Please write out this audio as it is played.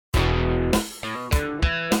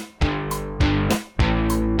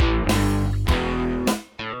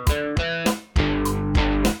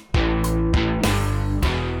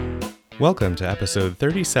Welcome to episode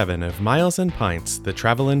 37 of Miles and Pints, the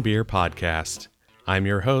Travel and Beer podcast. I'm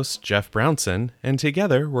your host, Jeff Brownson, and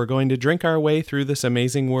together we're going to drink our way through this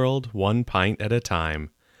amazing world one pint at a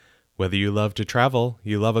time. Whether you love to travel,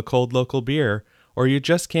 you love a cold local beer, or you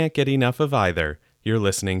just can't get enough of either, you're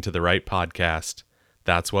listening to the right podcast.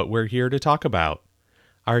 That's what we're here to talk about.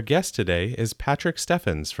 Our guest today is Patrick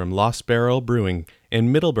Steffens from Lost Barrel Brewing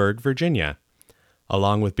in Middleburg, Virginia.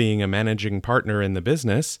 Along with being a managing partner in the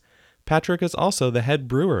business, Patrick is also the head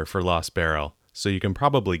brewer for Lost Barrel, so you can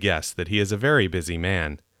probably guess that he is a very busy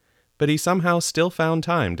man. But he somehow still found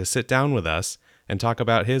time to sit down with us and talk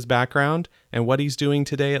about his background and what he's doing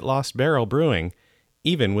today at Lost Barrel Brewing,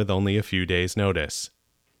 even with only a few days' notice.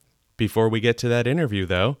 Before we get to that interview,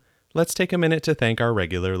 though, let's take a minute to thank our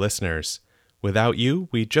regular listeners. Without you,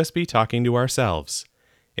 we'd just be talking to ourselves.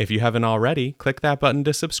 If you haven't already, click that button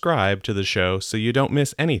to subscribe to the show so you don't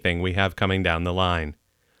miss anything we have coming down the line.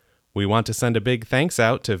 We want to send a big thanks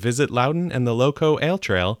out to Visit Loudon and the Loco Ale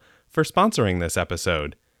Trail for sponsoring this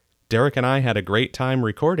episode. Derek and I had a great time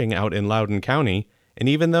recording out in Loudoun County, and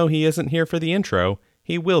even though he isn't here for the intro,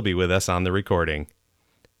 he will be with us on the recording.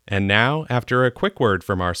 And now, after a quick word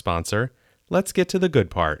from our sponsor, let's get to the good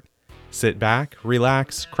part. Sit back,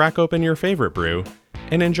 relax, crack open your favorite brew,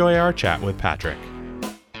 and enjoy our chat with Patrick.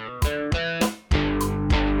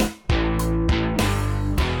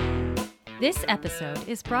 This episode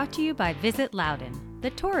is brought to you by Visit Loudon, the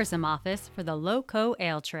tourism office for the Loco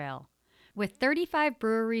Ale Trail. With 35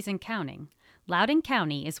 breweries and counting, Loudoun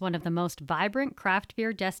County is one of the most vibrant craft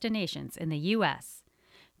beer destinations in the U.S.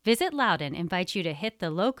 Visit Loudon invites you to hit the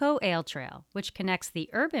Loco Ale Trail, which connects the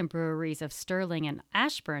urban breweries of Sterling and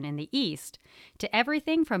Ashburn in the east to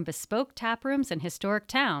everything from bespoke taprooms in historic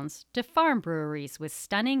towns to farm breweries with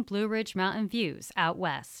stunning Blue Ridge Mountain views out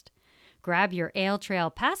west. Grab your Ale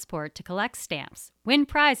Trail passport to collect stamps, win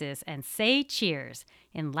prizes, and say cheers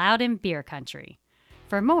in Loudoun Beer Country.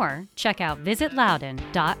 For more, check out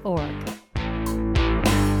visitloudon.org.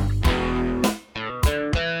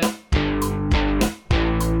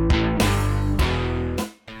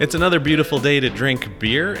 It's another beautiful day to drink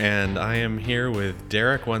beer, and I am here with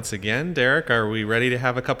Derek once again. Derek, are we ready to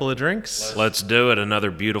have a couple of drinks? Let's do it.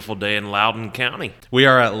 Another beautiful day in Loudoun County. We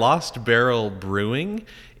are at Lost Barrel Brewing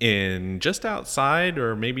in just outside,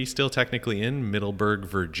 or maybe still technically in Middleburg,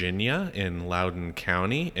 Virginia, in Loudoun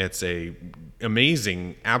County. It's a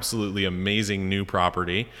absolutely amazing new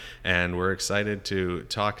property, and we're excited to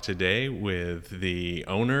talk today with the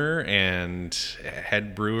owner and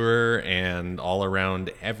head brewer and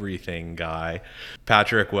all-around everything guy.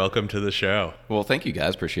 Patrick, welcome to the show. Well, thank you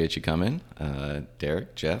guys. Appreciate you coming.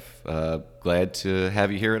 Derek, Jeff, glad to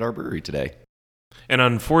have you here at our brewery today. And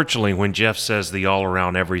unfortunately, when Jeff says the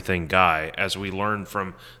all-around everything guy, as we learned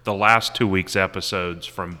from the last 2 weeks' episodes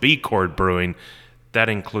from B-Chord Brewing, that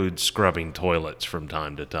includes scrubbing toilets from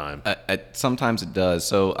time to time. Sometimes it does.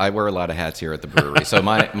 So I wear a lot of hats here at the brewery. So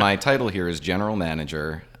my title here is general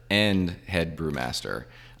manager and head brewmaster.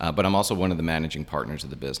 But I'm also one of the managing partners of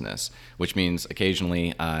the business, which means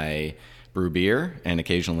occasionally I brew beer and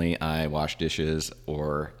occasionally I wash dishes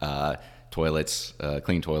or toilets,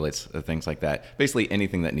 clean toilets, things like that. Basically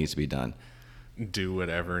anything that needs to be done. Do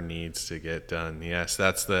whatever needs to get done. Yes,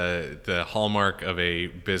 that's the hallmark of a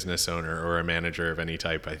business owner or a manager of any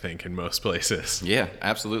type, I think, in most places. Yeah,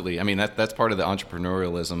 absolutely. I mean, that's part of the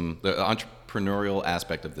entrepreneurialism, the entrepreneurial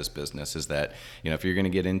aspect of this business is that, if you're going to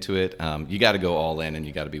get into it, you got to go all in and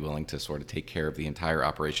you got to be willing to sort of take care of the entire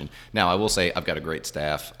operation. Now, I will say I've got a great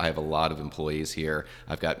staff. I have a lot of employees here.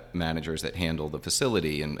 I've got managers that handle the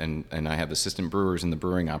facility and I have assistant brewers in the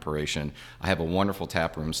brewing operation. I have a wonderful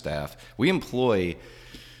taproom staff. We employ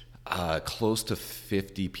close to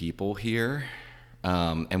 50 people here.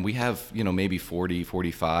 And we have, maybe 40,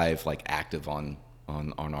 45 like active on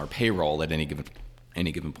our payroll at any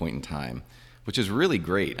given point in time, which is really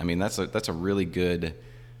great. I mean, that's a really good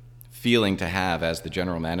feeling to have as the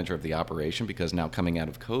general manager of the operation, because now coming out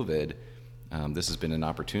of COVID, this has been an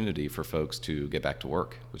opportunity for folks to get back to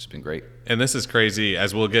work, which has been great. And this is crazy,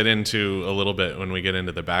 as we'll get into a little bit when we get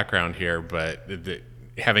into the background here, but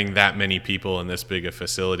having that many people in this big a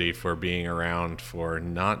facility for being around for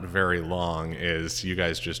not very long is, you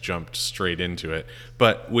guys just jumped straight into it.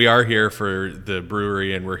 But we are here for the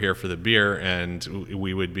brewery and we're here for the beer, and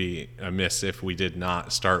we would be amiss if we did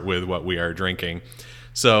not start with what we are drinking.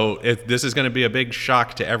 So this is going to be a big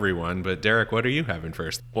shock to everyone, but Derek, what are you having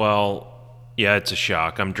first? Well, yeah, it's a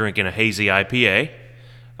shock. I'm drinking a hazy IPA.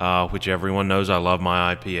 which everyone knows I love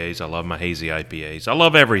my IPAs. I love my hazy IPAs. I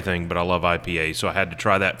love everything, but I love IPAs. So I had to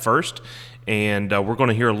try that first. and we're going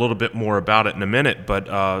to hear a little bit more about it in a minute.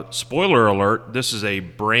 But spoiler alert, this is a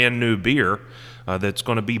brand new beer that's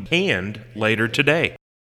going to be canned later today.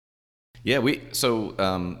 Yeah, we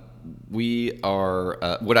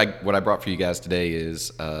are what I brought for you guys today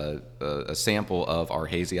is a sample of our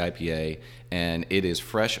hazy IPA, and it is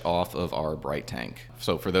fresh off of our bright tank.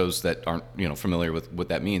 So for those that aren't familiar with what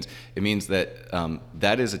that means, it means that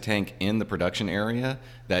that is a tank in the production area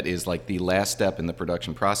that is like the last step in the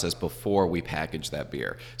production process before we package that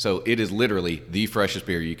beer. So it is literally the freshest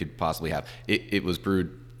beer you could possibly have. It was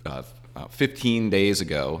brewed 15 days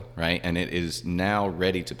ago, right? And it is now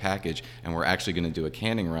ready to package, and we're actually going to do a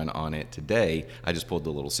canning run on it today. I just pulled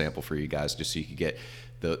the little sample for you guys just so you could get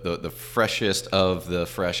the freshest of the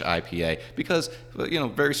fresh IPA, because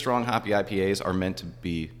very strong hoppy IPAs are meant to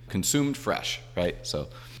be consumed fresh, right? So,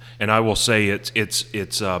 and I will say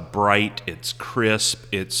it's bright, it's crisp,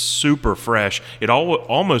 it's super fresh. It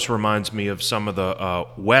almost reminds me of some of the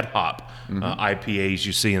wet hop IPAs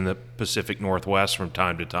you see in the Pacific Northwest from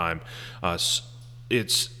time to time.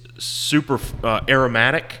 It's super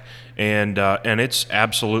aromatic, and it's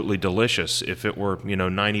absolutely delicious. If it were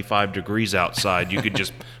 95 degrees outside, you could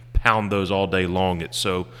just pound those all day long. It's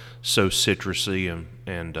so citrusy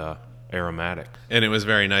and aromatic. And it was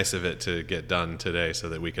very nice of it to get done today so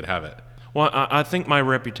that we could have it. Well, I think my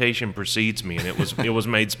reputation precedes me, and it was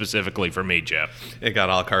made specifically for me, Jeff. It got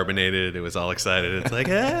all carbonated. It was all excited. It's like,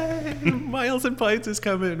 hey, Miles and Pints is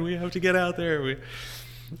coming. We have to get out there.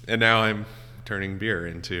 And now I'm turning beer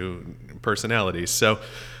into personalities. So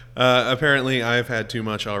apparently I've had too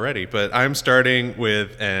much already. But I'm starting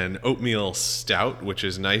with an oatmeal stout, which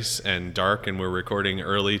is nice and dark, and we're recording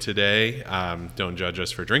early today. Don't judge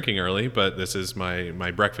us for drinking early, but this is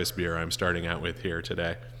my breakfast beer I'm starting out with here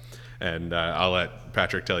today. And I'll let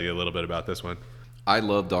Patrick tell you a little bit about this one. I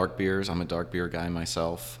love dark beers. I'm a dark beer guy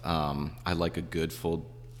myself. I like a good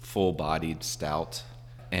full-bodied stout.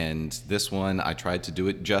 And this one, I tried to do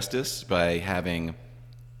it justice by having,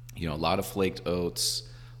 a lot of flaked oats,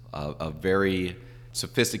 a very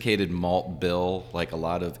sophisticated malt bill, like a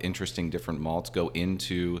lot of interesting different malts go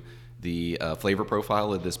into the flavor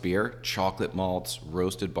profile of this beer. Chocolate malts,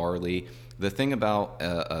 roasted barley. The thing about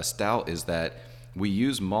a stout is that we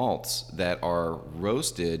use malts that are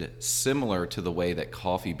roasted similar to the way that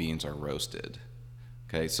coffee beans are roasted.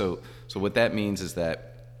 Okay, so what that means is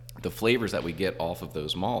that the flavors that we get off of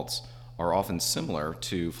those malts are often similar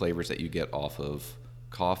to flavors that you get off of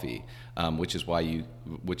coffee, which is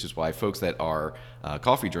why folks that are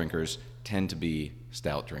coffee drinkers tend to be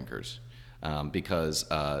stout drinkers, because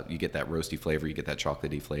you get that roasty flavor, you get that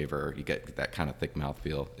chocolatey flavor, you get that kind of thick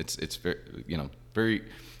mouthfeel. It's very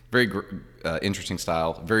very interesting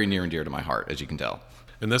style, very near and dear to my heart, as you can tell.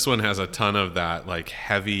 And this one has a ton of that like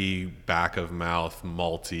heavy back of mouth,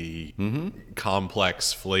 malty,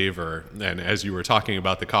 complex flavor. And as you were talking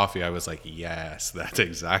about the coffee, I was like, yes, that's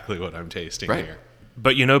exactly what I'm tasting here.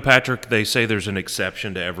 But Patrick, they say there's an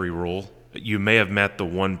exception to every rule. You may have met the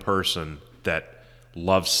one person that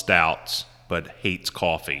loves stouts but hates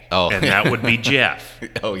coffee. Oh. And that would be Jeff.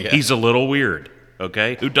 Oh, yeah. He's a little weird,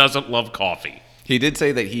 okay? Who doesn't love coffee? He did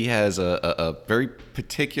say that he has a very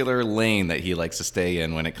particular lane that he likes to stay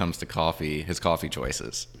in when it comes to coffee, his coffee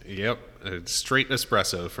choices. Yep, it's straight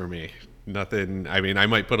espresso for me. Nothing, I mean, I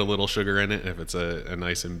might put a little sugar in it if it's a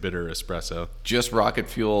nice and bitter espresso. Just rocket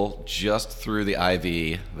fuel, just through the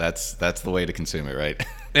IV. That's the way to consume it, right?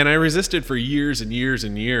 And I resisted for years and years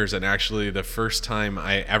and years, and actually the first time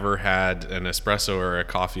I ever had an espresso or a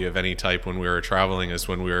coffee of any type when we were traveling is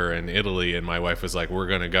when we were in Italy, and my wife was like, we're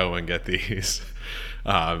going to go and get these.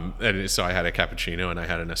 And so I had a cappuccino and I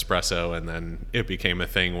had an espresso, and then it became a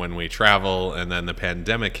thing when we travel, and then the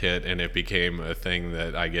pandemic hit and it became a thing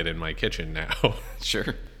that I get in my kitchen now.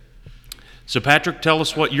 Sure. So Patrick, tell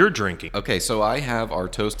us what you're drinking. Okay, so I have our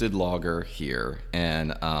toasted lager here,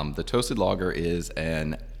 and the toasted lager is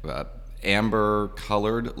an amber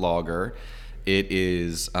colored lager. It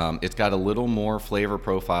is it's got a little more flavor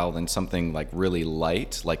profile than something like really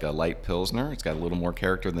light, like a light Pilsner. It's got a little more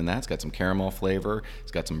character than that. It's got some caramel flavor.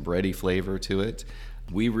 It's got some bready flavor to it.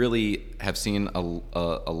 We really have seen a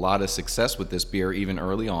lot of success with this beer even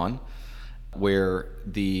early on, where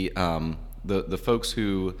the folks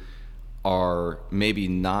who are maybe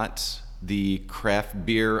not the craft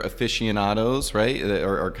beer aficionados, right,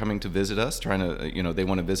 are coming to visit us, trying to, they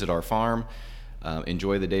want to visit our farm,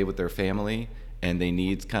 enjoy the day with their family, and they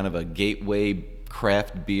need kind of a gateway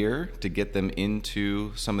craft beer to get them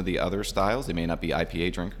into some of the other styles. They may not be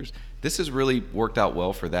IPA drinkers. This has really worked out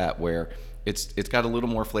well for that, where it's got a little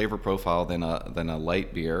more flavor profile than a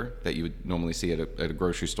light beer that you would normally see at a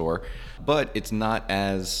grocery store, but it's not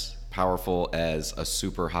as powerful as a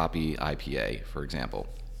super hoppy IPA, for example.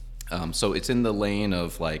 So it's in the lane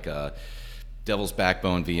of like a Devil's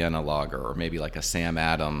Backbone Vienna lager, or maybe like a Sam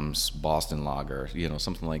Adams Boston lager,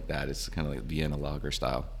 something like that. It's kind of like Vienna lager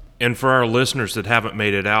style. And for our listeners that haven't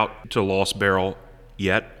made it out to Lost Barrel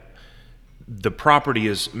yet, the property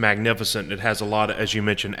is magnificent. It has a lot of, as you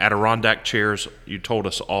mentioned, Adirondack chairs. You told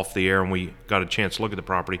us off the air and we got a chance to look at the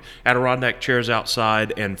property. Adirondack chairs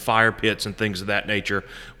outside and fire pits and things of that nature.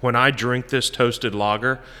 When I drink this toasted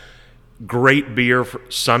lager, great beer,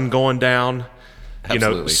 sun going down,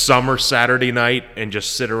 Absolutely. Summer Saturday night, and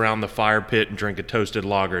just sit around the fire pit and drink a toasted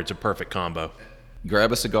lager. It's a perfect combo.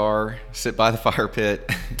 Grab a cigar, sit by the fire pit.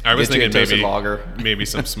 I was thinking lager. maybe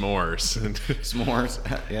some s'mores.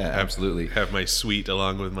 S'mores, yeah, absolutely. Have my sweet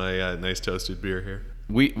along with my nice toasted beer here.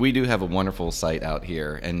 We do have a wonderful site out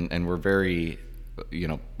here, and we're very,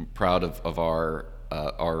 proud of our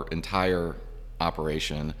entire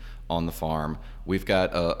operation on the farm. We've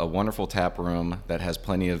got a wonderful tap room that has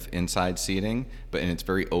plenty of inside seating, and it's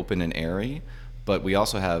very open and airy. But we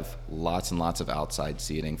also have lots and lots of outside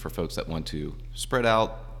seating for folks that want to spread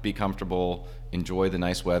out, be comfortable, enjoy the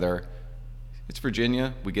nice weather. It's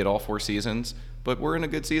Virginia. We get all 4 seasons, but we're in a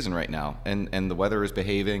good season right now, and the weather is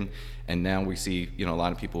behaving, and now we see a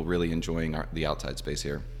lot of people really enjoying the outside space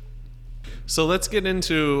here. So let's get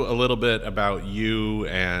into a little bit about you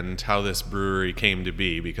and how this brewery came to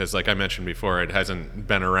be, because like I mentioned before, it hasn't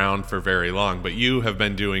been around for very long, but you have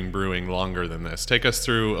been doing brewing longer than this. Take us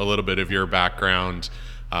through a little bit of your background,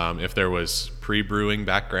 if there was pre-brewing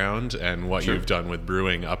background, and what Sure. you've done with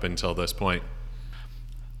brewing up until this point.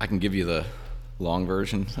 I can give you the long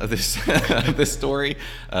version of this of this story,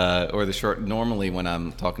 or the short. Normally, when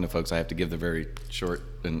I'm talking to folks, I have to give the very short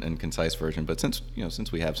and concise version. But since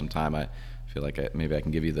we have some time, I feel like maybe I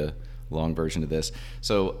can give you the long version of this.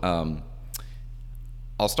 So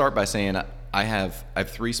I'll start by saying I have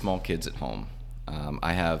 3 small kids at home.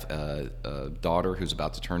 I have a daughter who's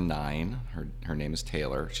about to turn 9. Her name is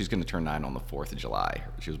Taylor. She's going to turn 9 on the 4th of July.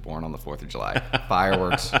 She was born on the 4th of July.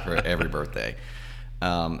 Fireworks for every birthday.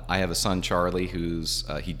 I have a son, Charlie,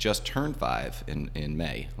 he just turned 5 in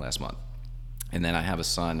May last month. And then I have a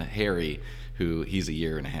son, Harry, he's a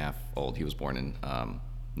year and a half old. He was born in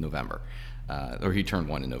November, or he turned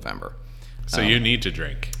 1 in November. So you need to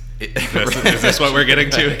drink. Is this what we're getting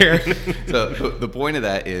to here? So the point of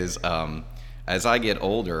that is, as I get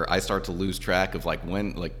older, I start to lose track of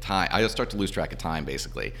time. I start to lose track of time,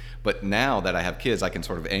 basically. But now that I have kids, I can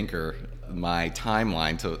sort of anchor my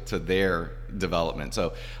timeline to their development.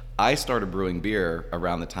 So I started brewing beer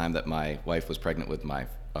around the time that my wife was pregnant with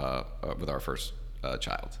with our first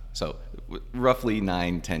child. So roughly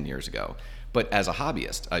 9-10 years ago. But as a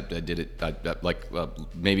hobbyist, I did it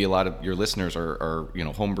maybe a lot of your listeners are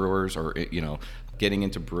home brewers, or getting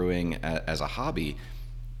into brewing as a hobby.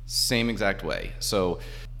 Same exact way. So,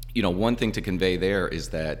 one thing to convey there is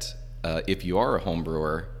that if you are a home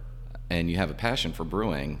brewer and you have a passion for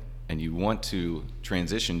brewing and you want to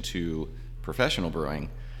transition to professional brewing,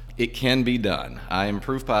 it can be done. I am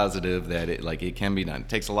proof positive that it can be done. It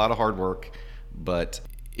takes a lot of hard work, but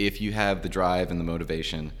if you have the drive and the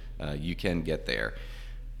motivation, you can get there.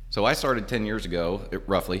 So I started 10 years ago,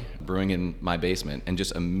 roughly, brewing in my basement, and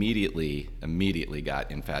just immediately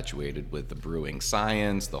got infatuated with the brewing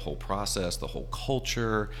science, the whole process, the whole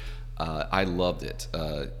culture. I loved it.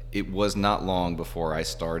 It was not long before I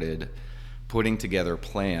started putting together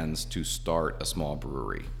plans to start a small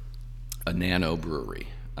brewery, a nano brewery,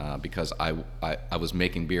 because I was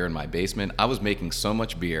making beer in my basement. I was making so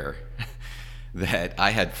much beer that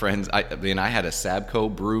I had friends. I had a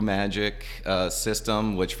Sabco Brew Magic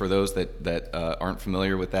system, which for those that aren't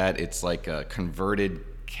familiar with that, it's like a converted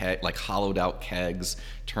like hollowed out kegs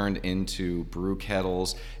turned into brew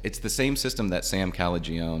kettles. It's the same system that Sam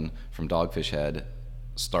Calagione from Dogfish Head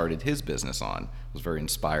started his business on. I was very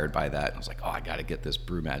inspired by that. I was like, I got to get this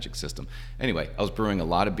Brew Magic system. Anyway, I was brewing a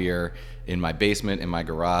lot of beer in my basement, in my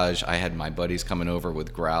garage. I had my buddies coming over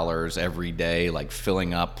with growlers every day, like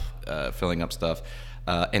filling up stuff.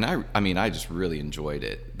 And I just really enjoyed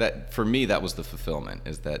it. That for me, that was the fulfillment,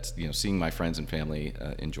 is that seeing my friends and family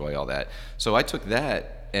enjoy all that. So I took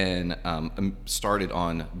that and started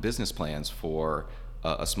on business plans for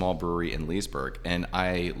a small brewery in Leesburg, and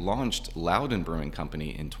I launched Loudon Brewing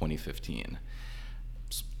Company in 2015.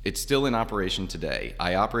 It's still in operation today.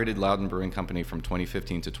 I operated Loudon Brewing Company from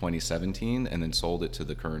 2015 to 2017, and then sold it to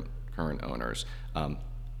the current owners.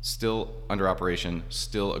 Still under operation,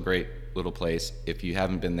 still a great little place. If you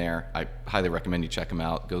haven't been there, I highly recommend you check them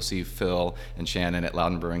out. Go see Phil and Shannon at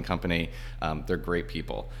Loudon Brewing Company. They're great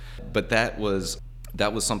people. But that was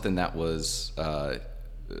something that was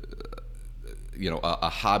a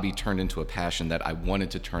hobby turned into a passion that I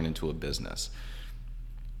wanted to turn into a business.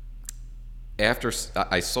 After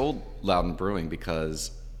I sold Loudon Brewing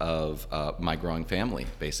because of my growing family,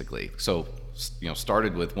 basically. So,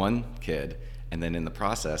 started with one kid, and then in the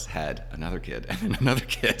process had another kid and then another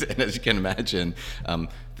kid. And as you can imagine,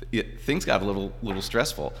 things got a little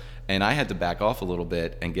stressful, and I had to back off a little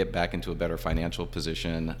bit and get back into a better financial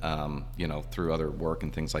position, through other work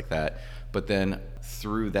and things like that. But then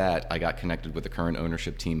through that, I got connected with the current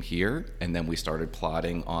ownership team here, and then we started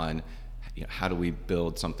plotting on how do we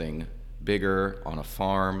build something bigger on a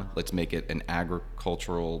farm. Let's make it an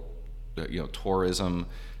agricultural, tourism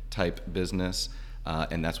type business,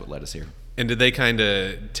 and that's what led us here. And did they kind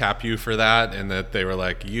of tap you for that, and that they were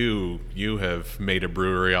like, you have made a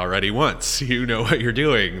brewery already once, you know what you're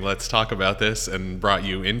doing, let's talk about this, and brought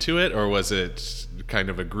you into it? Or was it kind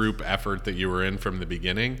of a group effort that you were in from the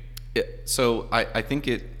beginning? So I think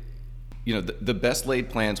the best laid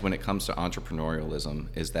plans when it comes to entrepreneurialism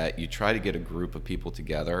is that you try to get a group of people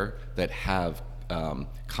together that have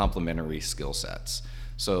complementary skill sets.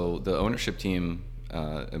 So the ownership team,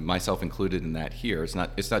 myself included in that here, it's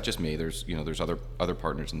not just me. There's other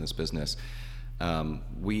partners in this business.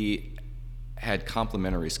 We had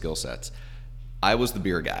complementary skill sets. I was the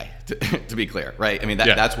beer guy, to be clear, right? I mean,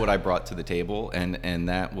 that's what I brought to the table, and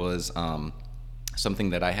that was something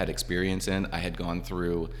that I had experience in. I had gone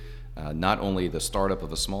through not only the startup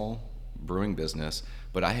of a small brewing business,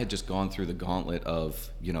 but I had just gone through the gauntlet of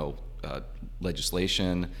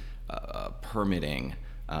legislation, permitting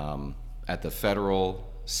at the federal,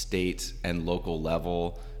 state, and local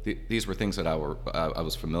level. These were things that I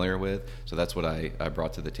was familiar with, so that's what I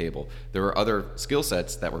brought to the table. There were other skill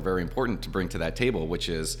sets that were very important to bring to that table, which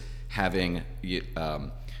is having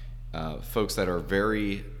folks that are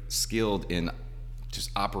very skilled in just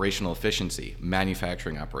operational efficiency,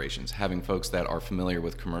 manufacturing operations, having folks that are familiar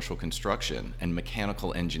with commercial construction and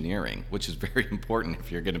mechanical engineering, which is very important if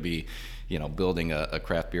you're going to be, building a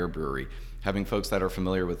craft beer brewery, having folks that are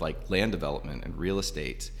familiar with like land development and real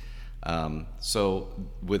estate. So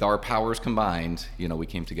with our powers combined, we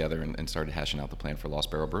came together and started hashing out the plan for Lost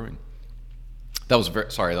Barrel Brewing. That was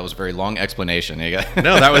a very long explanation.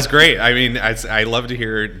 No, that was great. I mean, I love to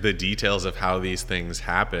hear the details of how these things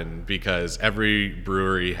happen, because every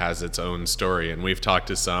brewery has its own story. And we've talked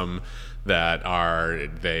to some that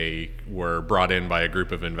they were brought in by a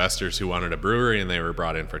group of investors who wanted a brewery, and they were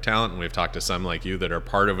brought in for talent. And we've talked to some like you that are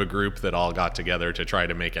part of a group that all got together to try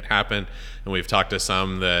to make it happen. And we've talked to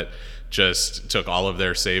some that just took all of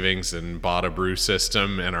their savings and bought a brew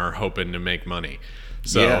system and are hoping to make money.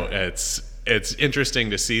 So it's interesting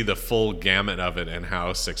to see the full gamut of it and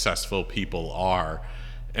how successful people are,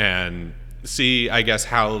 and see, I guess,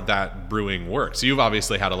 how that brewing works. You've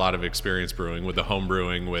obviously had a lot of experience brewing, with the home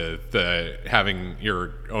brewing, with having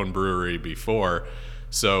your own brewery before.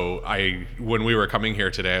 So when we were coming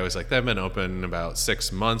here today, I was like, they've been open about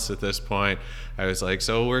 6 months at this point. I was like,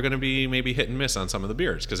 so we're going to be maybe hit and miss on some of the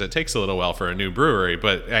beers, because it takes a little while for a new brewery.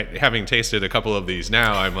 But having tasted a couple of these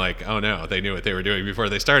now, I'm like, oh no, they knew what they were doing before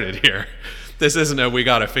they started here. This isn't a we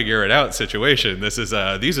got to figure it out situation. This is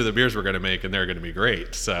these are the beers we're going to make, and they're going to be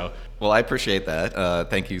great. So, well, I appreciate that.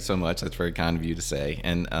 Thank you so much. That's very kind of you to say.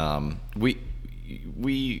 And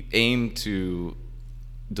we aim to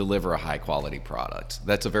deliver a high quality product.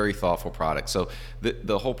 That's a very thoughtful product. So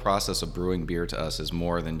the whole process of brewing beer to us is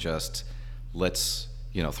more than just let's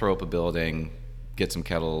throw up a building, get some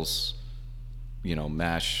kettles,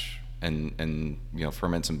 mash and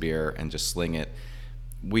ferment some beer and just sling it.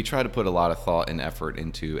 We try to put a lot of thought and effort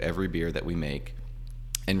into every beer that we make,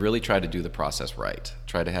 and really try to do the process right.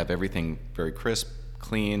 Try to have everything very crisp,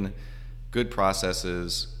 clean, good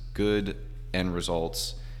processes, good end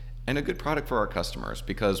results, and a good product for our customers,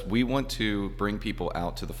 because we want to bring people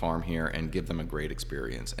out to the farm here and give them a great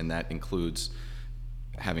experience. And that includes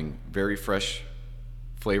having very fresh,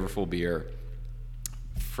 flavorful beer,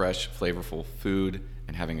 fresh, flavorful food,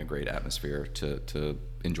 and having a great atmosphere to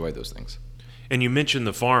enjoy those things. And you mentioned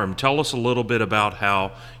the farm. Tell us a little bit about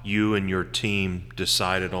how you and your team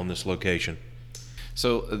decided on this location.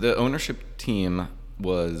 So the ownership team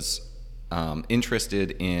was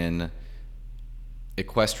interested in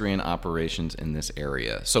equestrian operations in this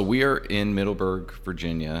area. So we are in Middleburg,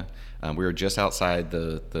 Virginia. We are just outside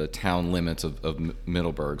the town limits of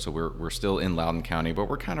Middleburg. So we're still in Loudoun County, but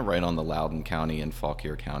we're kind of right on the Loudoun County and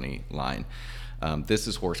Fauquier County line. This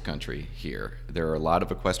is horse country here. There are a lot of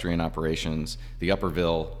equestrian operations. The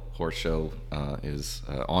Upperville Horse Show is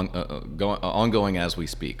ongoing as we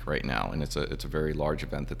speak right now, and it's a very large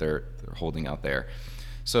event that they're holding out there.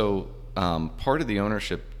 So part of the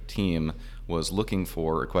ownership team was looking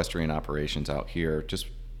for equestrian operations out here, just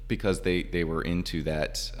because they were into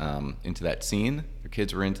that scene. Their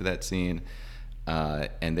kids were into that scene,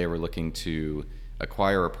 and they were looking to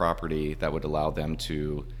acquire a property that would allow them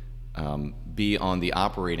to be on the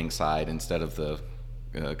operating side instead of the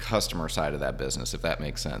customer side of that business, if that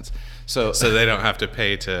makes sense. So they don't have to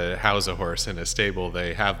pay to house a horse in a stable.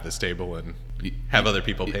 They have the stable and have other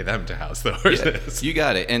people pay them to house the horses. Yeah, you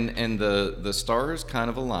got it. And the stars kind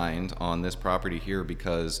of aligned on this property here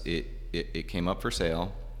because it came up for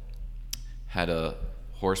sale, had a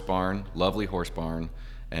horse barn, lovely horse barn,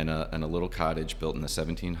 and a little cottage built in the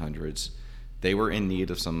 1700s. They were in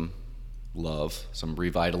need of some love, some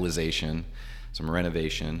revitalization, some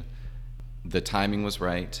renovation. The timing was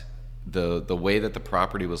right. The way that the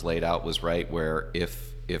property was laid out was right, where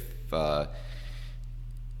if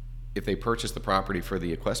they purchased the property for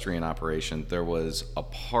the equestrian operation, there was a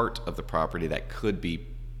part of the property that could be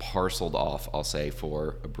parceled off, I'll say,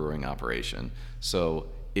 for a brewing operation. So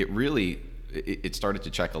it started to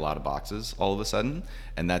check a lot of boxes all of a sudden,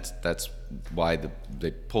 and that's why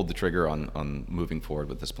they pulled the trigger on moving forward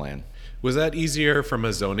with this plan. Was that easier from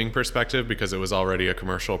a zoning perspective because it was already a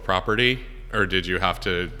commercial property, or did you have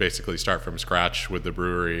to basically start from scratch with the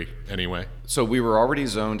brewery anyway? So we were already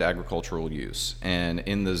zoned agricultural use, and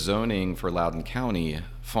in the zoning for Loudoun County,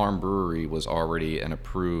 farm brewery was already an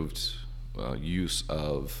approved use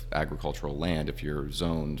of agricultural land if you're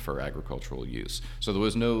zoned for agricultural use. So there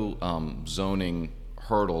was no zoning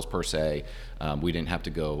hurdles per se. We didn't have to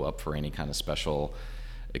go up for any kind of special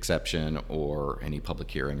exception or any public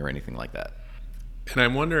hearing or anything like that. And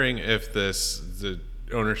I'm wondering if the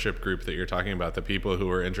ownership group that you're talking about, the people who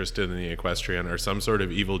were interested in the equestrian, are some sort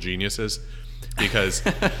of evil geniuses, because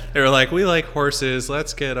they were like, we like horses,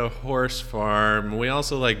 let's get a horse farm. We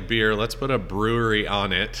also like beer, let's put a brewery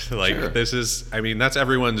on it. Like, sure. That's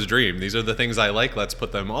everyone's dream. These are the things I like, let's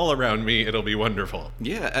put them all around me, it'll be wonderful.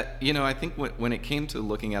 Yeah, I think when it came to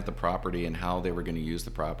looking at the property and how they were going to use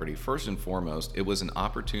the property, first and foremost, it was an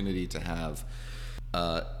opportunity to have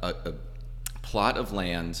a plot of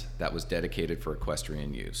land that was dedicated for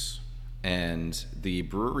equestrian use. And the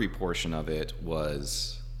brewery portion of it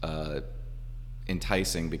was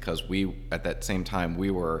enticing because at that same time,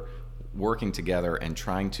 we were working together and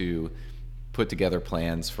trying to put together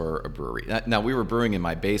plans for a brewery. Now, we were brewing in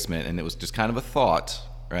my basement, and it was just kind of a thought,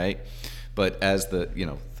 right? But as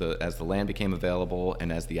the land became available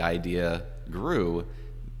and as the idea grew,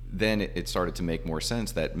 then it started to make more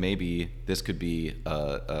sense that maybe this could be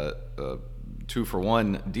a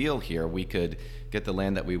 2-for-1 deal here. We could get the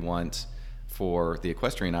land that we want for the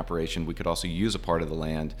equestrian operation. We could also use a part of the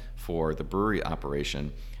land for the brewery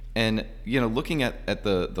operation. And looking at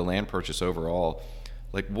the land purchase overall,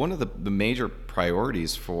 like one of the major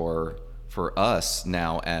priorities for us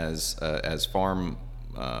now as farm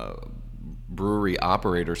brewery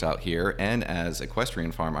operators out here and as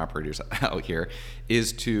equestrian farm operators out here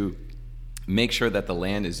is to make sure that the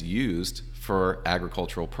land is used for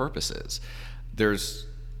agricultural purposes. There's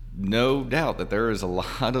no doubt that there is a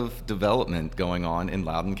lot of development going on in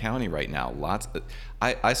Loudoun County right now.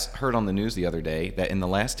 I heard on the news the other day that in the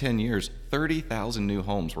last 10 years, 30,000 new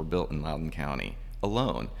homes were built in Loudoun County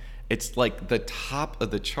alone. It's like the top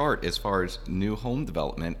of the chart as far as new home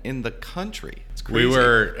development in the country. It's crazy. We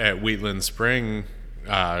were at Wheatland Spring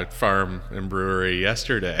Farm and Brewery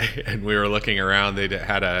yesterday, and we were looking around. They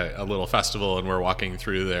had a little festival, and we're walking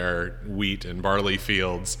through their wheat and barley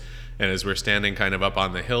fields. And as we're standing kind of up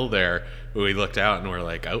on the hill there, we looked out and we're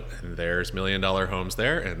like, oh, and there's $1 million homes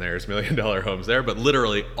there, and there's $1 million homes there. But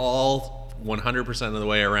literally all 100% of the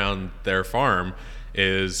way around their farm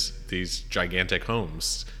is these gigantic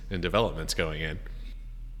homes and developments going in.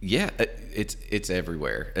 Yeah, it's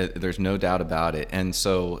everywhere. There's no doubt about it. And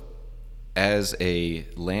so as a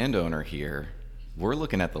landowner here, we're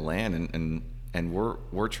looking at the land and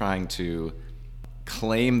we're trying to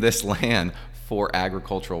claim this land for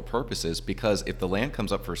agricultural purposes, because if the land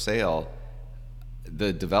comes up for sale,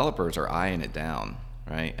 the developers are eyeing it down,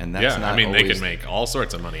 right? And that's not always, they can make all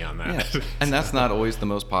sorts of money on that. Yeah. And that's not always the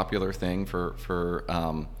most popular thing for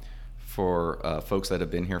folks that have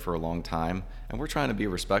been here for a long time, and we're trying to be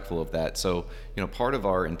respectful of that. So, part of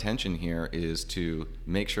our intention here is to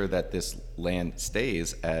make sure that this land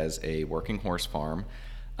stays as a working horse farm,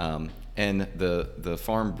 and the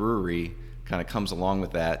farm brewery kind of comes along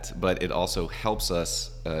with that, but it also helps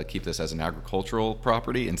us keep this as an agricultural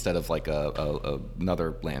property instead of like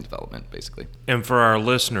another land development, basically. And for our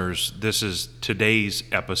listeners, this is today's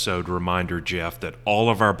episode reminder, Jeff, that all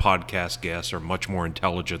of our podcast guests are much more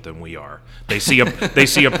intelligent than we are. They see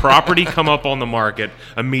a property come up on the market,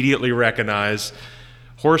 immediately recognize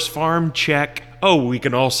Horse farm, check. Oh, we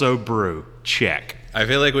can also brew, check. I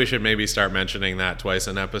feel like we should maybe start mentioning that twice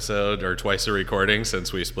an episode or twice a recording,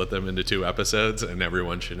 since we split them into 2 episodes, and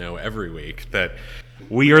everyone should know every week that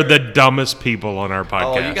we are the dumbest people on our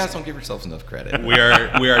podcast. Oh, you guys don't give yourselves enough credit. we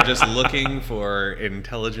are just looking for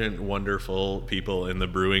intelligent, wonderful people in the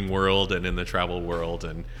brewing world and in the travel world,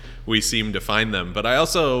 and we seem to find them. But I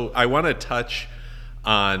want to touch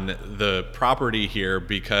on the property here,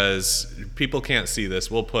 because people can't see this.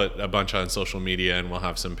 We'll put a bunch on social media and we'll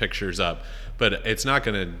have some pictures up, but it's not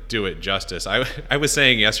going to do it justice. I was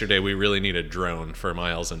saying yesterday we really need a drone for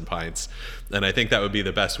Miles and Pints, and I think that would be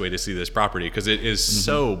the best way to see this property, because it is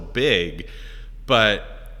so big. But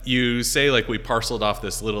you say, like, we parceled off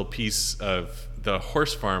this little piece of the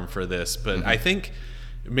horse farm for this, but I think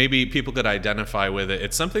maybe people could identify with it.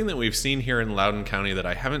 It's something that we've seen here in Loudoun County that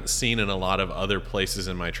I haven't seen in a lot of other places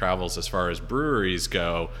in my travels as far as breweries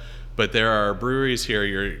go. But there are breweries here,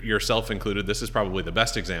 yourself included, this is probably the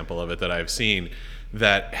best example of it that I've seen,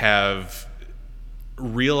 that have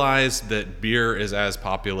realized that beer is as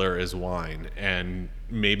popular as wine, and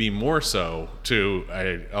maybe more so to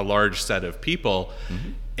a large set of people.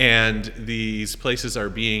 And these places are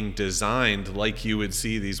being designed like you would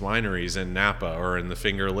see these wineries in Napa or in the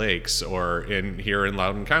Finger Lakes or here in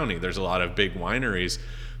Loudoun County. There's a lot of big wineries.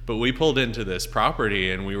 But we pulled into this property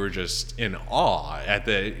and we were just in awe at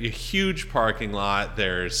the huge parking lot.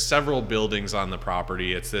 There's several buildings on the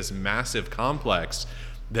property. It's this massive complex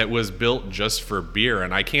that was built just for beer.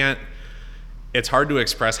 And it's hard to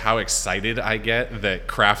express how excited I get that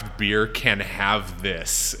craft beer can have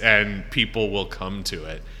this and people will come to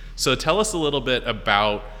it. So tell us a little bit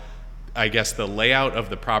about, I guess, the layout of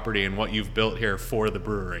the property and what you've built here for the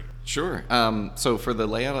brewery. Sure. So for the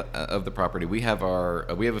layout of the property, we have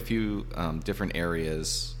a few different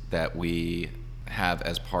areas that we have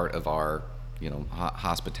as part of our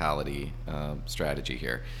hospitality strategy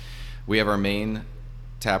here. We have our main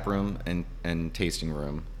tap room and tasting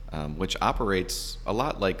room, which operates a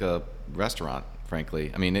lot like a restaurant,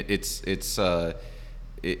 frankly. I mean, it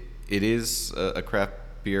is a craft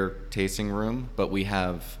beer tasting room, but we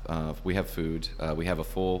have food. We have a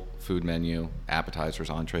full food menu,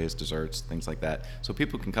 appetizers, entrees, desserts, things like that. So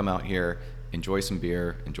people can come out here, enjoy some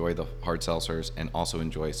beer, enjoy the hard seltzers, and also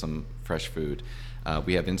enjoy some fresh food.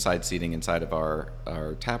 We have inside seating inside of our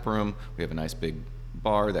tap room. We have a nice big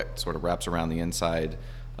bar that sort of wraps around the inside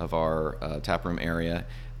of our tap room area.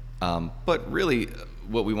 But really,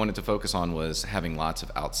 what we wanted to focus on was having lots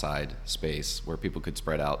of outside space where people could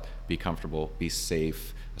spread out, be comfortable, be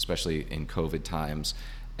safe, especially in COVID times.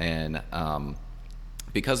 And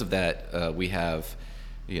because of that, we have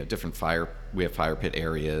different fire pit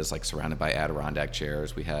areas, like surrounded by Adirondack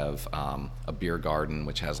chairs. We have a beer garden,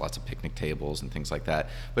 which has lots of picnic tables and things like that.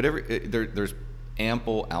 But there's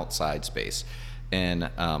ample outside space. And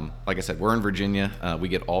like I said, we're in Virginia. We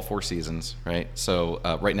get all 4 seasons, right? So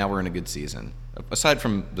right now we're in a good season, aside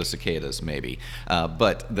from the cicadas, maybe.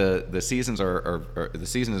 But the seasons the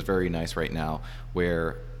season is very nice right now,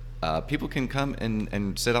 where people can come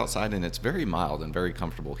and sit outside, and it's very mild and very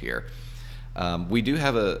comfortable here. We do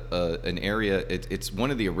have an area. It's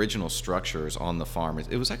one of the original structures on the farm.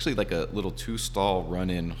 It was actually like a little 2-stall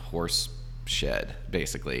run-in horse shed,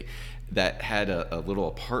 basically, that had a little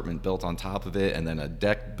apartment built on top of it, and then a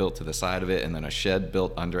deck built to the side of it, and then a shed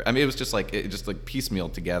built under. I mean, it was just like piecemeal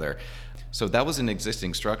together. So that was an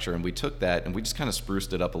existing structure, and we took that and we just kind of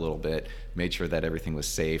spruced it up a little bit, made sure that everything was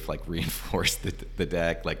safe, like reinforced the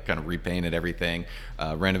deck, like kind of repainted everything,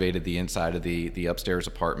 renovated the inside of the upstairs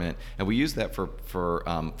apartment, and we used that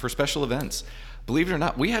for special events. Believe it or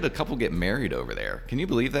not, we had a couple get married over there. Can you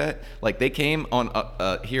believe that? Like, they came on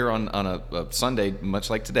here on a Sunday, much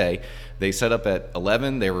like today. They set up at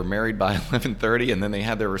 11. They were married by 11:30, and then they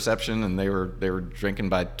had their reception, and they were drinking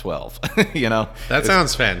by 12. That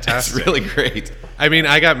sounds fantastic. It's really great. I mean,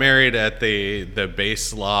 I got married at the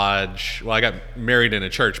base lodge. Well, I got married in a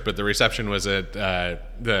church, but the reception was at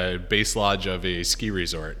the base lodge of a ski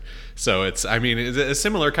resort. So it's a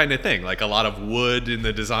similar kind of thing, like a lot of wood in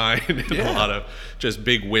the design and a lot of just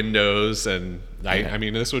big windows. And I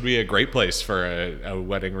mean, this would be a great place for a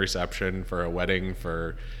wedding reception, for a wedding,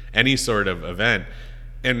 for any sort of event.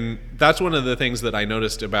 And that's one of the things that I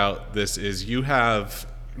noticed about this is you have,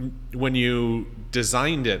 when you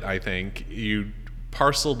designed it, I think, you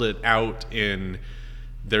parceled it out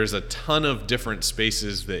there's a ton of different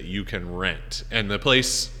spaces that you can rent. And the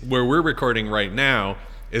place where we're recording right now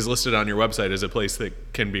is listed on your website as a place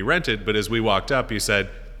that can be rented, but as we walked up, you said,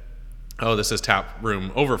 oh, this is tap room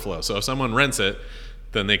overflow. So if someone rents it,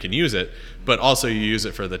 then they can use it, but also you use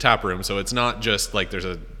it for the tap room. So it's not just like there's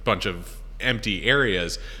a bunch of empty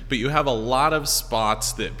areas, but you have a lot of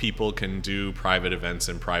spots that people can do private events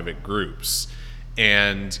in private groups.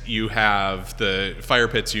 And you have the fire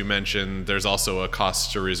pits you mentioned. There's also a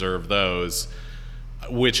cost to reserve those,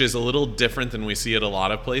 which is a little different than we see at a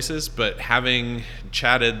lot of places. But having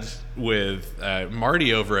chatted with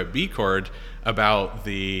Marty over at B-Chord about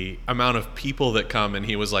the amount of people that come, and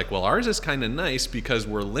he was like, well, ours is kind of nice because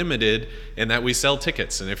we're limited in that we sell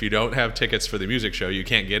tickets, and if you don't have tickets for the music show, you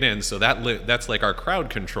can't get in. So that's like our crowd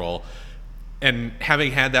control. And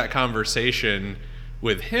having had that conversation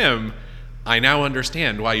with him, I now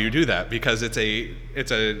understand why you do that, because it's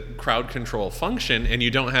a crowd control function, and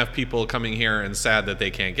you don't have people coming here and sad that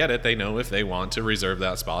they can't get it. They know if they want to reserve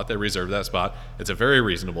that spot, they reserve that spot. It's a very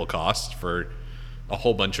reasonable cost for a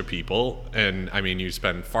whole bunch of people, and I mean, you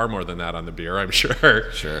spend far more than that on the beer, I'm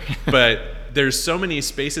sure. Sure. But there's so many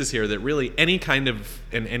spaces here that really any kind of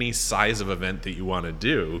and any size of event that you want to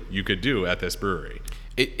do, you could do at this brewery.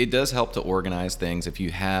 It does help to organize things if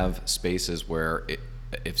you have spaces where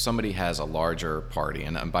if somebody has a larger party,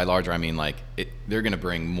 and by larger I mean like they're going to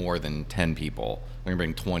bring more than 10 people, they're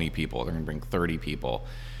going to bring 20 people, they're going to bring 30 people.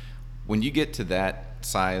 When you get to that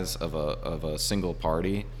size of a single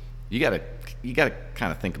party, you got to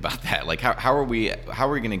kind of think about that. Like how are we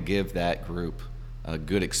going to give that group a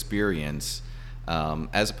good experience,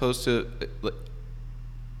 as opposed to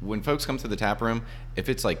when folks come to the tap room, if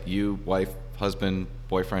it's like you, wife, husband,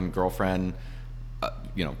 boyfriend, girlfriend,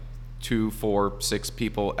 2, 4, 6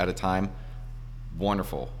 people at a time,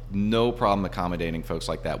 wonderful. No problem accommodating folks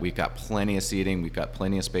like that. We've got plenty of seating. We've got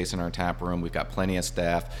plenty of space in our tap room. We've got plenty of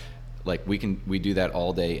staff. Like we do that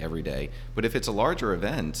all day, every day. But if it's a larger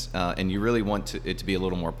event and you really want it to be a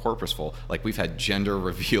little more purposeful, like we've had gender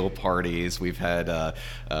reveal parties, we've had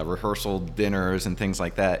rehearsal dinners and things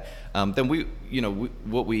like that, then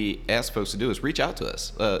what we ask folks to do is reach out to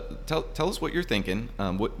us. Tell us what you're thinking,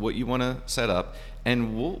 what you want to set up,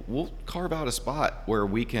 and we'll carve out a spot where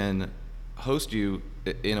we can host you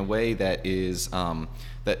in a way that is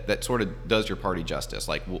that sort of does your party justice.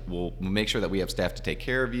 Like we'll make sure that we have staff to take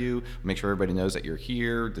care of you, make sure everybody knows that you're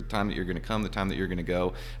here, the time that you're going to come, the time that you're going to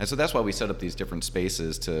go. And so that's why we set up these different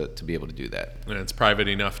spaces to be able to do that. And it's private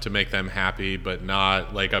enough to make them happy, but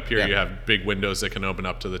not like up here. Yeah. You have big windows that can open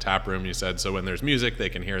up to the tap room, you said. So when there's music, they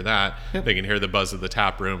can hear that. Yep. They can hear the buzz of the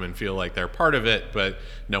tap room and feel like they're part of it, but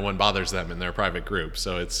no one bothers them in their private group.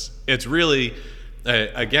 So it's really,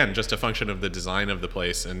 again, just a function of the design of the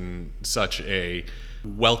place and such a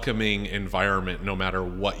welcoming environment, no matter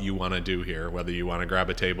what you want to do here, whether you want to grab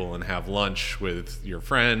a table and have lunch with your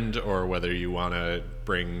friend or whether you want to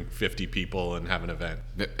bring 50 people and have an event.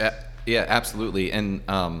 Yeah, absolutely. And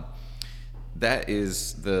that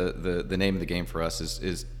is the name of the game for us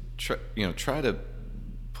is try to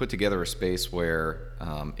put together a space where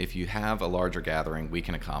if you have a larger gathering, we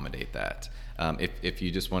can accommodate that. If you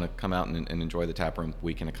just want to come out and enjoy the tap room,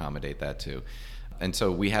 we can accommodate that too. And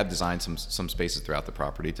so we have designed some spaces throughout the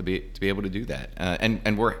property to be able to do that,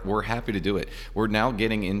 and we're happy to do it. We're now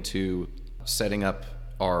getting into setting up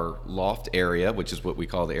our loft area, which is what we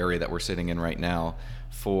call the area that we're sitting in right now,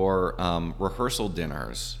 for rehearsal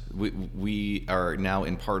dinners. We are now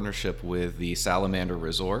in partnership with the Salamander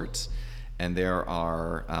Resorts, and there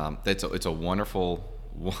are it's a wonderful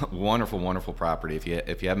property.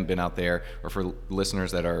 If you haven't been out there, or for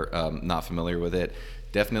listeners that are not familiar with it,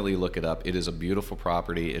 definitely look it up. It is a beautiful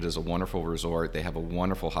property. It is a wonderful resort. They have a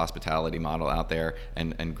wonderful hospitality model out there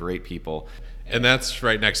and great people. And that's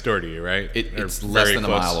right next door to you, right? It's less than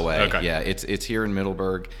close. A mile away. Okay. Yeah, it's here in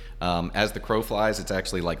Middleburg. As the crow flies, it's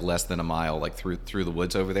actually like less than a mile, like through the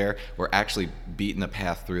woods over there. We're actually beating a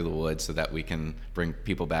path through the woods so that we can bring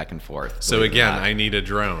people back and forth. So again, I need a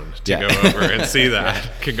drone to go over and see that.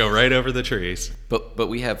 Can go right over the trees. But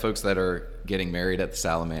we have folks that are getting married at the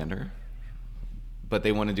Salamander, but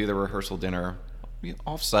they want to do their rehearsal dinner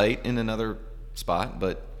off-site in another spot,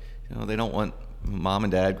 but they don't want mom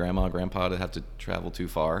and dad, grandma, grandpa to have to travel too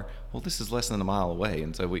far. Well, this is less than a mile away,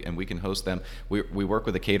 and so we can host them. We work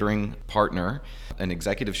with a catering partner, an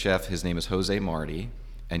executive chef. His name is Jose Marty,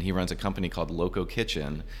 and he runs a company called Loco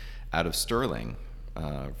Kitchen out of Sterling,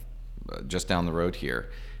 just down the road here.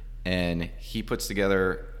 And he puts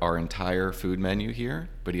together our entire food menu here,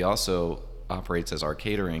 but he also operates as our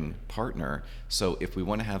catering partner. So if we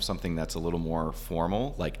want to have something that's a little more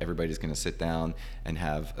formal, like everybody's going to sit down and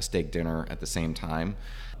have a steak dinner at the same time,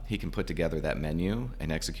 he can put together that menu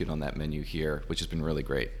and execute on that menu here, which has been really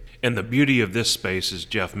great. And the beauty of this space, as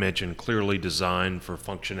Jeff mentioned, clearly designed for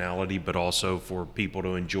functionality, but also for people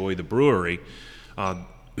to enjoy the brewery.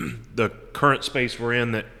 the current space we're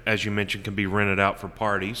in that, as you mentioned, can be rented out for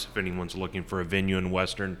parties if anyone's looking for a venue in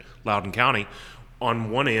western Loudoun County.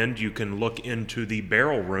 On one end, you can look into the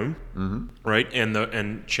barrel room, right,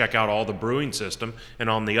 and check out all the brewing system. And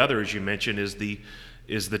on the other, as you mentioned, is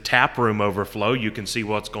the tap room overflow. You can see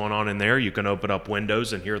what's going on in there. You can open up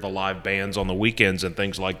windows and hear the live bands on the weekends and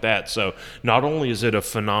things like that. So not only is it a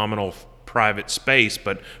phenomenal private space,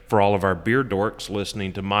 but for all of our beer dorks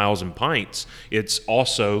listening to Miles and Pints, it's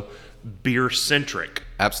also beer-centric.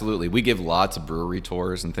 Absolutely. We give lots of brewery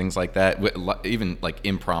tours and things like that, even like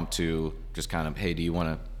impromptu, just kind of, hey, do you want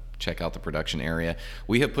to check out the production area?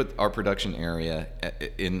 We have put our production area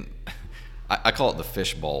in, I call it the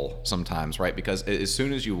fish bowl sometimes, right? Because as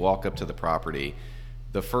soon as you walk up to the property,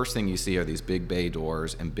 the first thing you see are these big bay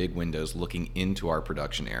doors and big windows looking into our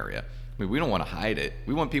production area. I mean, we don't want to hide it.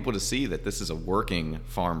 We want people to see that this is a working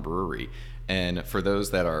farm brewery. And for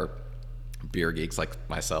those that are beer geeks like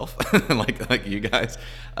myself, like you guys,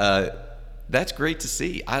 that's great to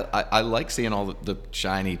see. I like seeing all the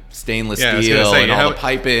shiny stainless steel and all the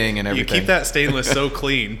piping and everything. You keep that stainless so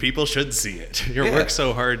clean, people should see it. You work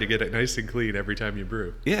so hard to get it nice and clean every time you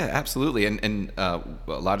brew. Yeah, absolutely. And a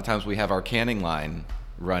lot of times we have our canning line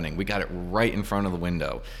running. We got it right in front of the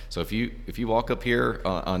window. So if you walk up here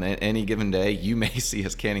on any given day, you may see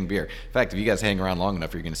us canning beer. In fact, if you guys hang around long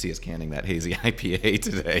enough, you're going to see us canning that hazy IPA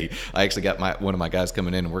today. I actually got one of my guys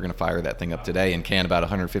coming in, and we're going to fire that thing up today and can about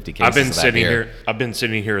 150 cases of that beer. I've been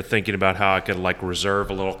sitting here thinking about how I could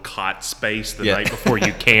reserve a little cot space the night before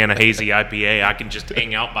you can a hazy IPA. I can just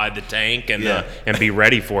hang out by the tank and be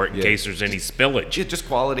ready for it in case there's any spillage. Yeah, just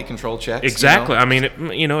quality control checks. Exactly. I mean,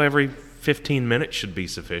 every 15 minutes should be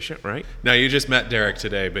sufficient, right? Now, you just met Derek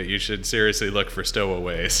today, but you should seriously look for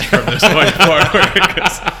stowaways from this point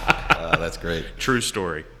forward. That's great. True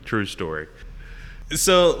story.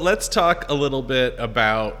 So let's talk a little bit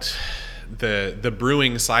about the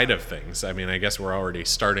brewing side of things. I mean, I guess we're already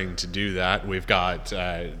starting to do that. We've got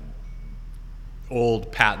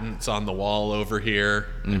old patents on the wall over here.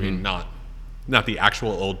 I mean, not the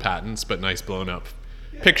actual old patents, but nice blown up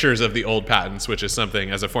pictures of the old patents, which is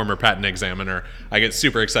something, as a former patent examiner, I get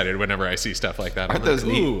super excited whenever I see stuff like that. Aren't those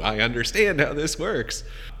neat? Ooh, I understand how this works.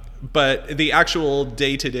 But the actual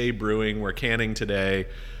day-to-day brewing, we're canning today.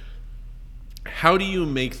 How do you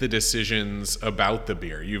make the decisions about the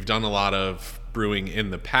beer? You've done a lot of brewing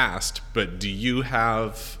in the past, but do you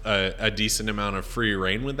have a decent amount of free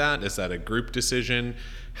reign with that? Is that a group decision?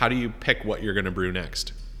 How do you pick what you're going to brew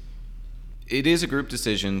next? It is a group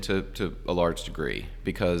decision to a large degree,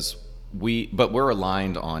 because we're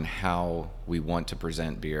aligned on how we want to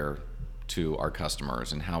present beer to our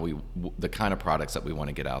customers and how the kind of products that we want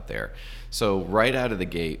to get out there. So right out of the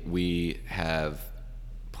gate, we have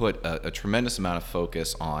put a tremendous amount of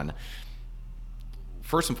focus on,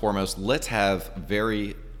 first and foremost, let's have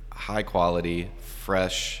very high quality,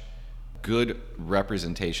 fresh, good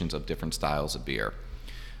representations of different styles of beer.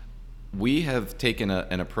 We have taken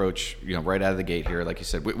an approach, right out of the gate here. Like you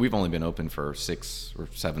said, we've only been open for 6 or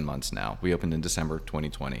 7 months now. We opened in December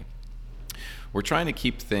 2020. We're trying to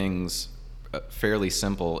keep things fairly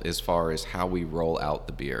simple as far as how we roll out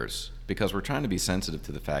the beers, because we're trying to be sensitive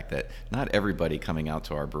to the fact that not everybody coming out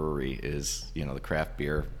to our brewery is, the craft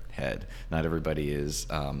beer head. Not everybody is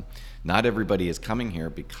coming here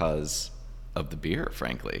because of the beer,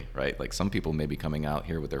 frankly, right? Like, some people may be coming out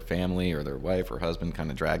here with their family or their wife or husband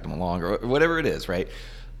kind of dragged them along, or whatever it is, right?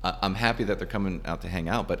 I'm happy that they're coming out to hang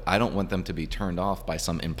out, but I don't want them to be turned off by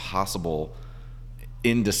some impossible,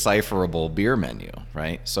 indecipherable beer menu,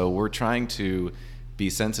 right? So we're trying to be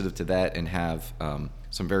sensitive to that and have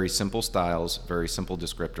some very simple styles, very simple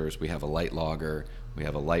descriptors. We have a light lager, we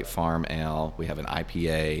have a light farm ale, we have an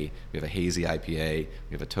IPA, we have a hazy IPA,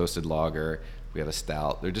 we have a toasted lager, we have a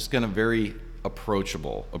stout. They're just kind of very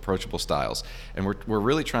approachable styles. And we're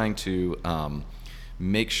really trying to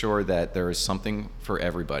make sure that there is something for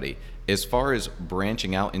everybody. As far as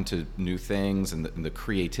branching out into new things and the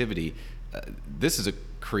creativity, this is a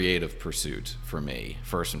creative pursuit for me,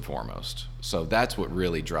 first and foremost. So that's what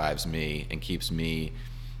really drives me and keeps me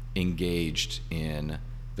engaged in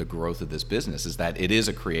the growth of this business, is that it is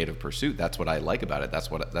a creative pursuit. That's what I like about it.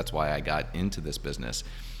 That's why I got into this business.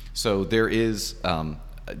 So there is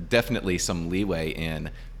definitely some leeway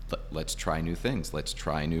in, let's try new things, let's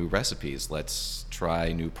try new recipes, let's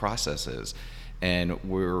try new processes. And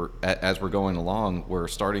as we're going along, we're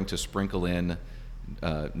starting to sprinkle in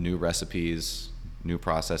new recipes, new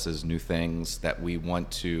processes, new things that we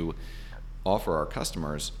want to offer our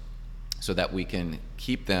customers so that we can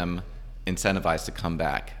keep them incentivized to come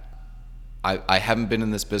back. I haven't been in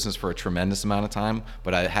this business for a tremendous amount of time,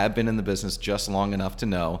 but I have been in the business just long enough to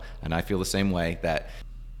know, and I feel the same way, that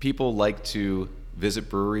people like to visit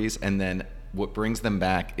breweries, and then what brings them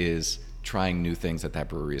back is trying new things that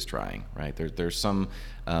brewery is trying, right? There's some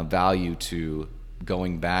value to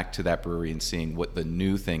going back to that brewery and seeing what the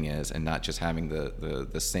new thing is, and not just having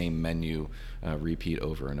the same menu repeat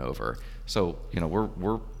over and over. So,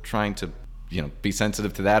 we're trying to, be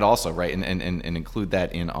sensitive to that also, right? And include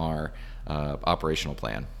that in our operational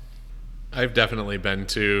plan. I've definitely been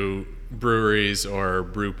to breweries or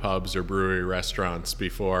brew pubs or brewery restaurants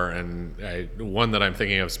before, and one that I'm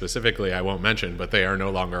thinking of specifically I won't mention, but they are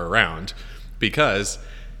no longer around, because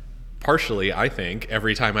partially I think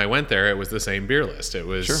every time I went there it was the same beer list. It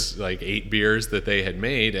was like 8 beers that they had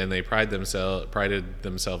made, and they prided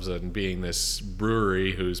themselves on being this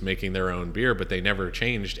brewery who's making their own beer, but they never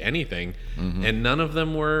changed anything. And none of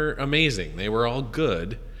them were amazing. They were all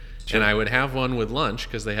good. And I would have one with lunch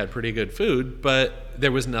because they had pretty good food, but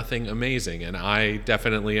there was nothing amazing. And I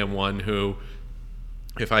definitely am one who,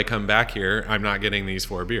 if I come back here, I'm not getting these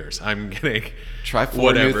 4 beers. I'm getting try 4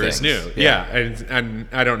 whatever new is things. new. Yeah. And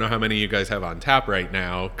I don't know how many you guys have on tap right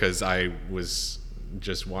now, because I was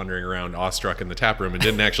just wandering around awestruck in the tap room and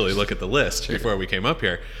didn't actually look at the list before we came up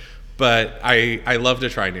here. But I love to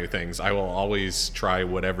try new things. I will always try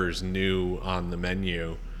whatever's new on the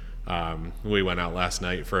menu. We went out last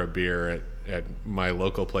night for a beer at my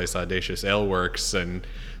local place, Audacious Ale Works, and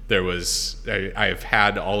I've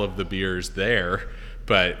had all of the beers there,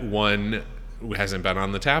 but one hasn't been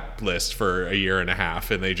on the tap list for a year and a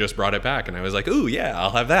half, and they just brought it back, and I was like, ooh, yeah,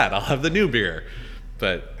 I'll have that. I'll have the new beer.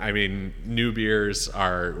 But I mean, new beers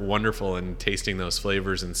are wonderful, and tasting those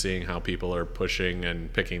flavors and seeing how people are pushing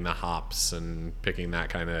and picking the hops and picking that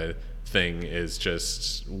kind of thing is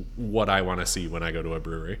just what I want to see when I go to a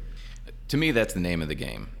brewery. To me, that's the name of the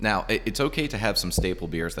game. Now, it's okay to have some staple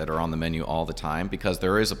beers that are on the menu all the time, because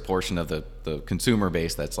there is a portion of the consumer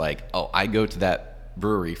base that's like, oh, I go to that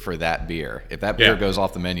brewery for that beer. If that beer goes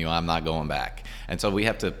off the menu, I'm not going back. And so we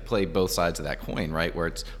have to play both sides of that coin, right?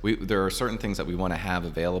 Where there are certain things that we want to have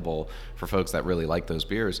available for folks that really like those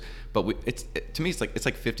beers. But to me, it's like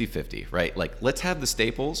 50-50, right? Like, let's have the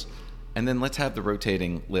staples, and then let's have the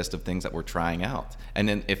rotating list of things that we're trying out. And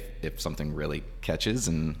then if something really catches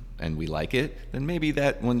and we like it, then maybe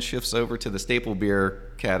that one shifts over to the staple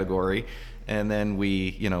beer category, and then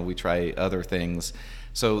we try other things.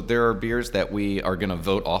 So there are beers that we are going to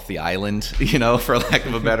vote off the island, for lack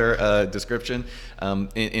of a better description,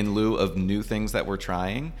 in lieu of new things that we're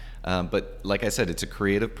trying. But like I said, it's a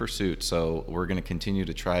creative pursuit, so we're going to continue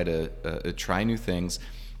to try new things.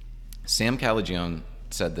 Sam Calagione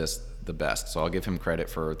said this the best, so I'll give him credit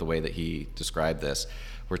for the way that he described this,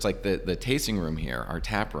 where it's like the tasting room here, our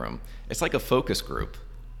tap room, it's like a focus group,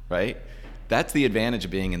 right? That's the advantage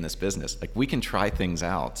of being in this business. Like, we can try things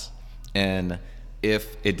out, and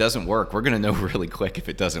if it doesn't work, we're going to know really quick if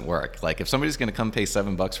it doesn't work. Like, if somebody's going to come pay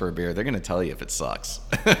 $7 for a beer, they're going to tell you if it sucks.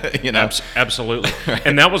 Absolutely. Right.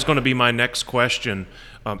 And that was going to be my next question.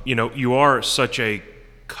 You are such a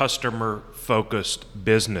customer-focused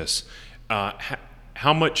business.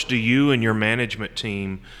 How much do you and your management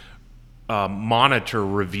team monitor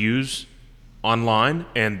reviews online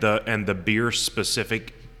and the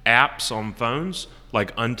beer-specific apps on phones,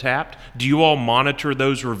 like Untapped? Do you all monitor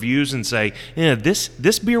those reviews and say,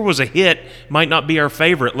 this beer was a hit, might not be our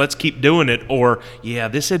favorite, let's keep doing it, or,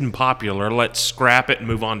 this isn't popular, let's scrap it and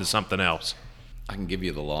move on to something else? I can give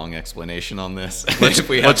you the long explanation on this. Let's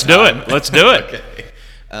do it. Let's do it.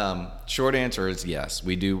 Okay. Short answer is yes.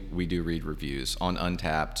 We do read reviews on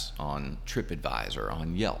Untapped, on TripAdvisor,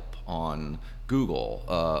 on Yelp, on Google,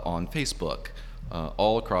 on Facebook,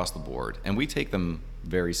 all across the board, and we take them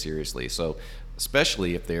very seriously. So,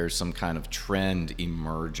 especially if there's some kind of trend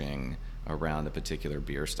emerging around a particular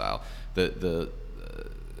beer style, the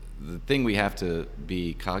thing we have to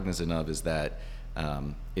be cognizant of is that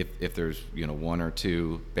if there's 1 or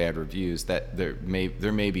 2 bad reviews, that there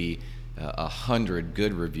may be 100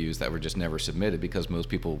 good reviews that were just never submitted because most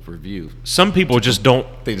people review. Some people just don't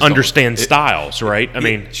understand styles, right? I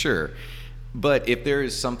mean, sure. But if there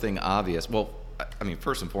is something obvious,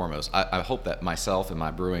 first and foremost, I hope that myself and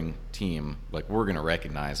my brewing team, we're going to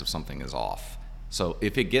recognize if something is off. So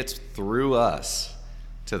if it gets through us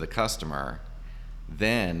to the customer,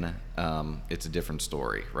 then it's a different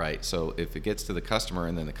story, right? So if it gets to the customer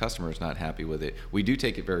and then the customer is not happy with it, we do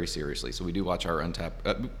take it very seriously. So we do watch our Untapped.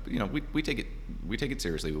 We take it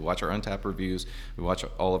seriously. We watch our Untapped reviews. We watch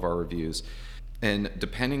all of our reviews, and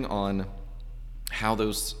depending on how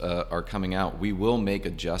those are coming out, we will make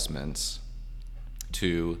adjustments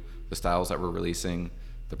to the styles that we're releasing,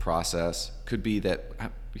 the process. Could be that,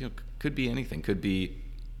 could be anything. Could be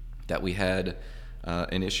that we had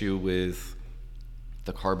an issue with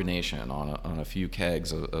the carbonation on a few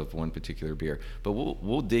kegs of one particular beer. But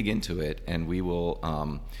we'll dig into it, and we will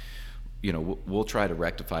we'll try to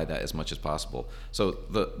rectify that as much as possible. So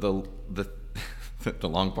the the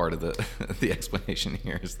long part of the explanation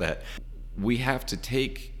here is that we have to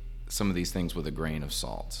take some of these things with a grain of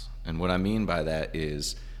salt. And what I mean by that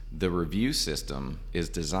is the review system is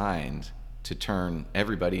designed to turn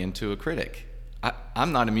everybody into a critic.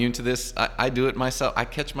 I'm not immune to this. I do it myself. I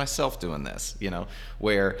catch myself doing this,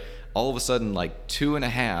 where all of a sudden, like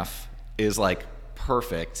 2.5 is like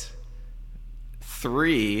perfect.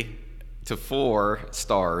 3 to 4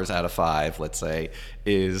 stars out of 5, let's say,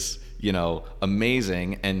 is,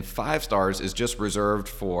 amazing. And 5 stars is just reserved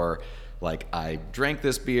for, like, I drank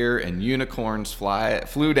this beer and unicorns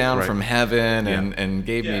flew down from heaven and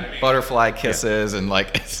gave me butterfly kisses and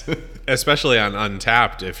like... Especially on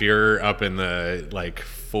Untapped, if you're up in the like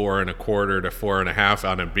 4.25 to 4.5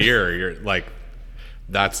 on a beer, you're like,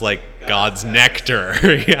 that's like God's nectar.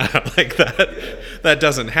 Like that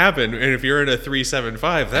doesn't happen. And if you're in a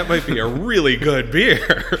 3.75, that might be a really good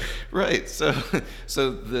beer. Right. So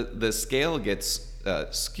the scale gets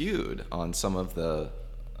skewed on some of the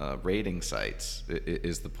rating sites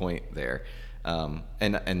is the point there.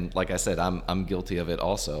 And like I said, I'm guilty of it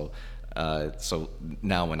also. So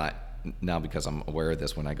now because I'm aware of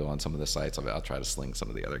this, when I go on some of the sites, I'll try to sling some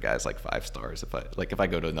of the other guys like 5 stars. If I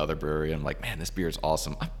go to another brewery and I'm like, man, this beer is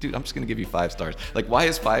awesome, dude, I'm just gonna give you 5 stars. Like, why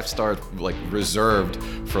is 5 stars like reserved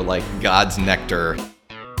for like God's nectar?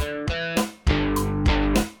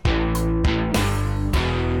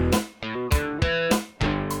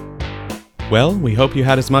 Well, we hope you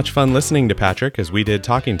had as much fun listening to Patrick as we did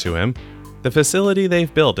talking to him. The facility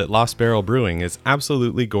they've built at Lost Barrel Brewing is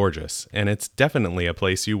absolutely gorgeous, and it's definitely a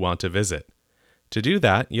place you want to visit. To do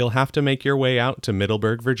that, you'll have to make your way out to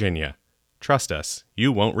Middleburg, Virginia. Trust us,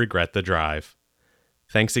 you won't regret the drive.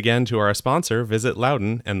 Thanks again to our sponsor, Visit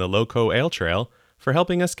Loudon and the Loco Ale Trail, for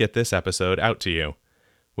helping us get this episode out to you.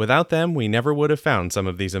 Without them, we never would have found some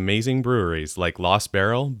of these amazing breweries like Lost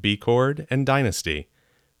Barrel, B-Chord, and Dynasty.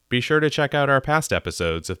 Be sure to check out our past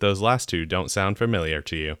episodes if those last 2 don't sound familiar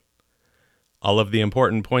to you. All of the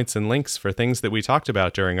important points and links for things that we talked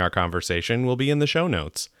about during our conversation will be in the show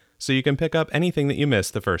notes, so you can pick up anything that you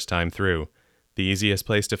missed the first time through. The easiest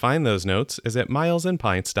place to find those notes is at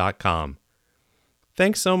milesandpints.com.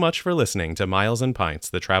 Thanks so much for listening to Miles and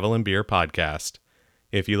Pints, the Travel and Beer podcast.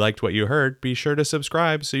 If you liked what you heard, be sure to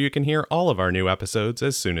subscribe so you can hear all of our new episodes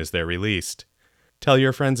as soon as they're released. Tell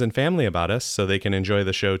your friends and family about us so they can enjoy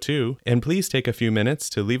the show too, and please take a few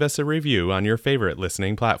minutes to leave us a review on your favorite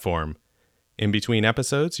listening platform. In between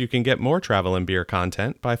episodes, you can get more travel and beer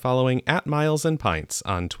content by following @MilesandPints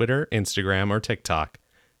on Twitter, Instagram, or TikTok.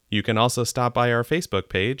 You can also stop by our Facebook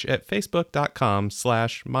page at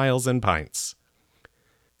facebook.com/milesandpints.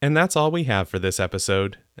 And that's all we have for this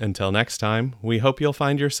episode. Until next time, we hope you'll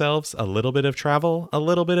find yourselves a little bit of travel, a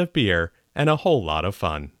little bit of beer, and a whole lot of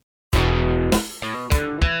fun.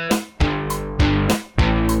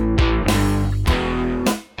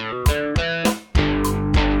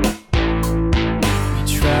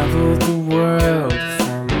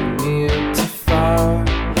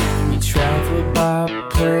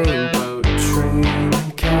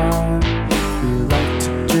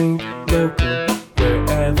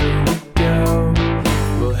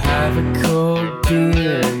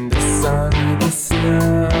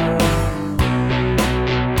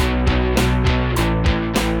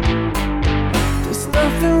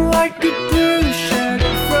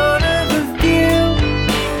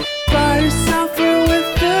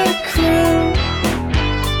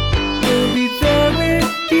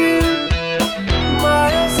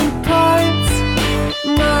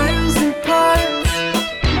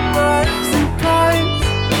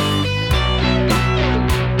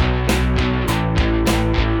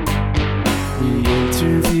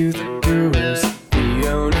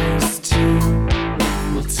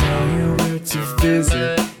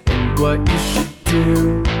 What you should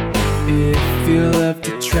do if you love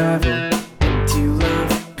to travel and you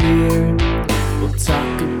love beer. We'll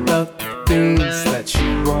talk about the things that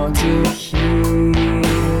you want to hear.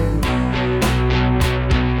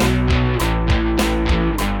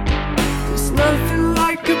 There's nothing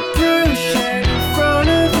like a brew shared in front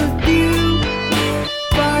of a view,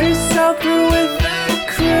 by yourself or with